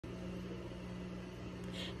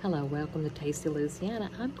Hello, welcome to Tasty Louisiana.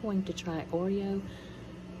 I'm going to try Oreo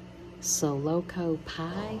Soloco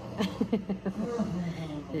Pie.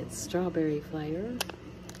 It's strawberry flavor.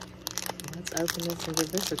 Let's open this and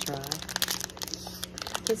give this a try.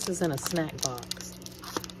 This is in a snack box.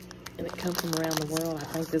 And it comes from around the world. I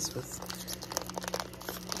think this was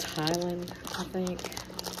Thailand, I think,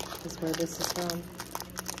 is where this is from.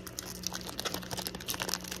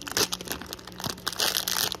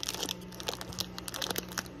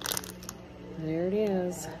 There it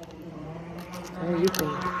is. Oh,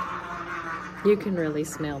 you can really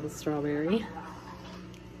smell the strawberry.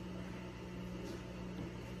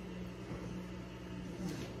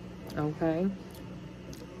 Okay.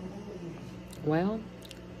 Well,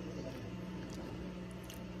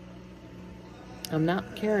 I'm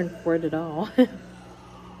not caring for it at all.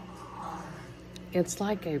 It's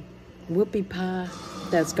like a whoopie pie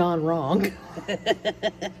that's gone wrong.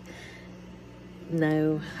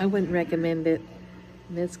 No, I wouldn't recommend it.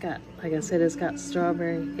 It's got, like I said, it's got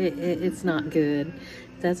strawberry. It's not good.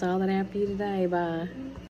 That's all that I have for you today. Bye.